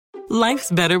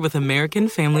Life's better with American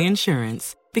Family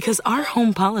Insurance because our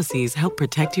home policies help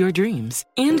protect your dreams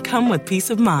and come with peace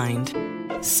of mind.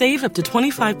 Save up to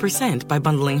 25% by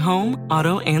bundling home,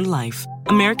 auto, and life.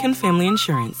 American Family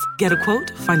Insurance. Get a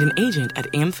quote, find an agent at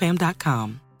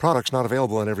amfam.com. Products not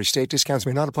available in every state. Discounts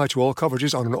may not apply to all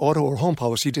coverages on an auto or home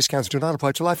policy. Discounts do not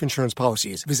apply to life insurance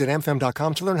policies. Visit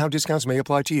amfam.com to learn how discounts may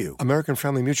apply to you. American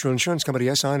Family Mutual Insurance Company,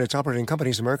 SI, and its operating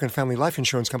companies, American Family Life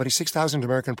Insurance Company, 6000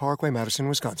 American Parkway, Madison,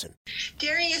 Wisconsin.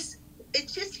 Darius, it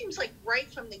just seems like right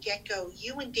from the get-go,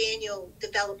 you and Daniel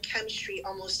developed chemistry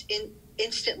almost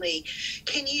instantly.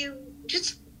 Can you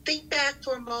just think back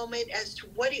for a moment as to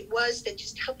what it was that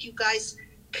just helped you guys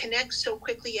connect so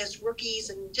quickly as rookies,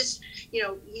 and just,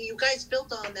 you guys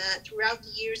built on that throughout the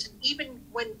years, and even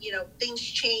when, things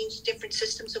change, different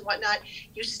systems and whatnot,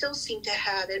 you still seem to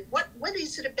have it. What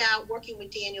is it about working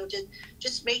with Daniel that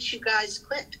just makes you guys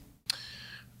click?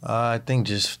 I think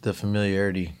just the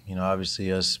familiarity. Obviously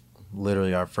us,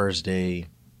 literally our first day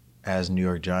as New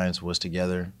York Giants was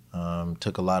together.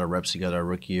 Took a lot of reps together our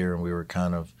rookie year, and we were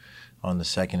kind of on the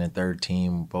second and third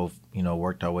team, both,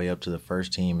 worked our way up to the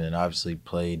first team, and obviously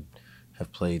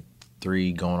have played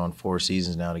 3 going on 4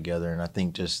 seasons now together. And I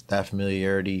think just that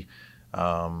familiarity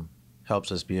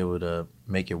helps us be able to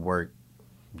make it work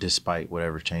despite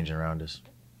whatever's changing around us.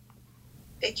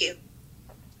 Thank you.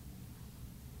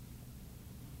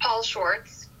 Paul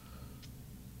Schwartz.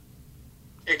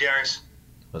 Hey, Darius.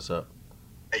 What's up?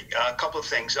 Hey, a couple of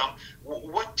things.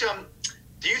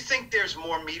 Do you think there's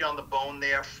more meat on the bone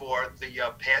there for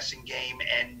the passing game?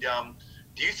 And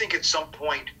do you think at some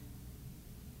point,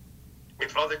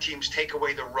 if other teams take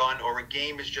away the run or a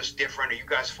game is just different or you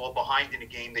guys fall behind in a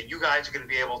game, that you guys are going to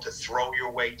be able to throw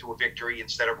your way to a victory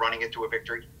instead of running it to a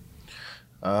victory?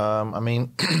 I'll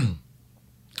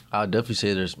definitely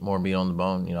say there's more meat on the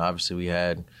bone. Obviously we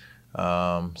had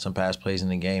some pass plays in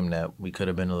the game that we could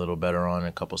have been a little better on in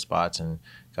a couple spots and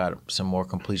got some more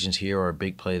completions here or a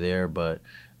big play there. But,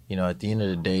 at the end of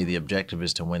the day, the objective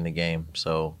is to win the game.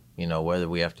 So, whether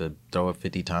we have to throw it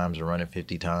 50 times or run it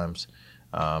 50 times,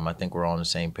 I think we're all on the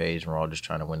same page and we're all just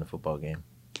trying to win the football game.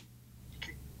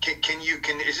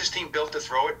 Is this team built to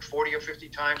throw it 40 or 50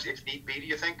 times if need be, do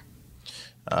you think?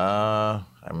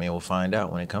 We'll find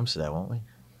out when it comes to that, won't we?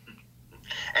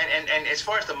 And as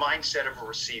far as the mindset of a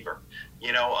receiver,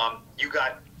 you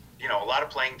got, a lot of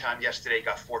playing time yesterday,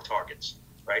 got 4 targets,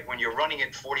 right? When you're running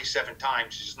it 47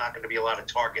 times, there's not going to be a lot of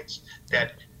targets.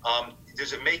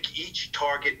 Does it make each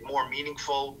target more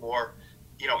meaningful, more,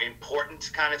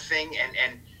 important kind of thing?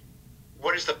 And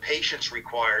what is the patience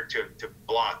required to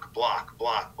block,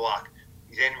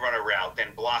 then run a route,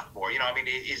 then block more?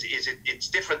 It's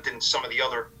different than some of the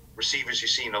other receivers you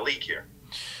see in the league here.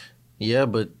 Yeah,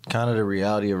 but kind of the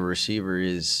reality of a receiver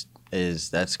is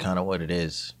that's kind of what it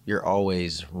is. You're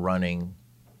always running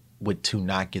to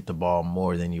not get the ball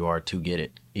more than you are to get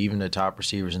it. Even the top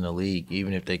receivers in the league,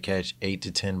 even if they catch 8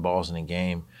 to 10 balls in a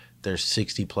game, there's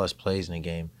 60-plus plays in a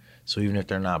game. So even if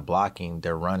they're not blocking,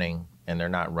 they're running, and they're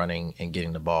not running and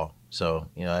getting the ball. So,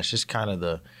 that's just kind of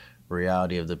the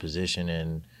reality of the position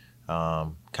and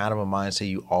kind of a mindset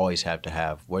you always have to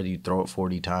have. Whether you throw it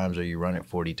 40 times or you run it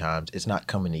 40 times, it's not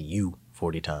coming to you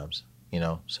 40 times,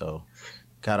 So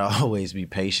got to always be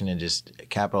patient and just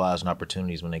capitalize on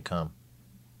opportunities when they come.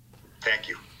 Thank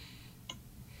you.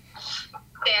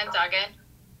 Dan Duggan.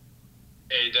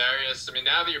 Hey, Darius.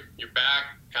 Now that you're back,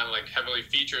 kind of like heavily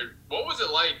featured, what was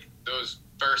it like those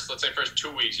first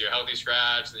 2 weeks? You're healthy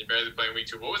scratch, and you barely playing week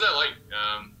 2. What was that like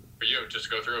for you just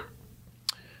to go through?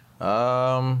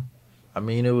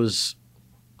 It was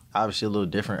obviously a little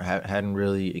different. Hadn't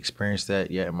really experienced that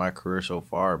yet in my career so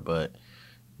far, but,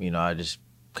 I just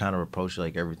kind of approached it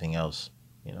like everything else,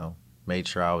 Made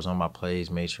sure I was on my plays,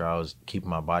 made sure I was keeping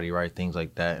my body right, things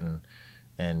like that,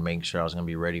 and making sure I was going to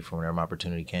be ready for whenever my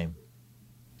opportunity came.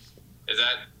 Is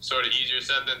that sort of easier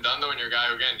said than done, though, when you're a guy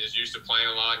who, again, is used to playing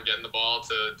a lot and getting the ball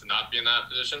to not be in that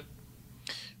position?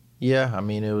 Yeah,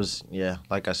 it was,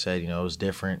 like I said, it was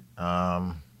different.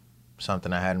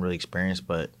 Something I hadn't really experienced,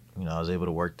 but, I was able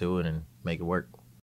to work through it and make it work.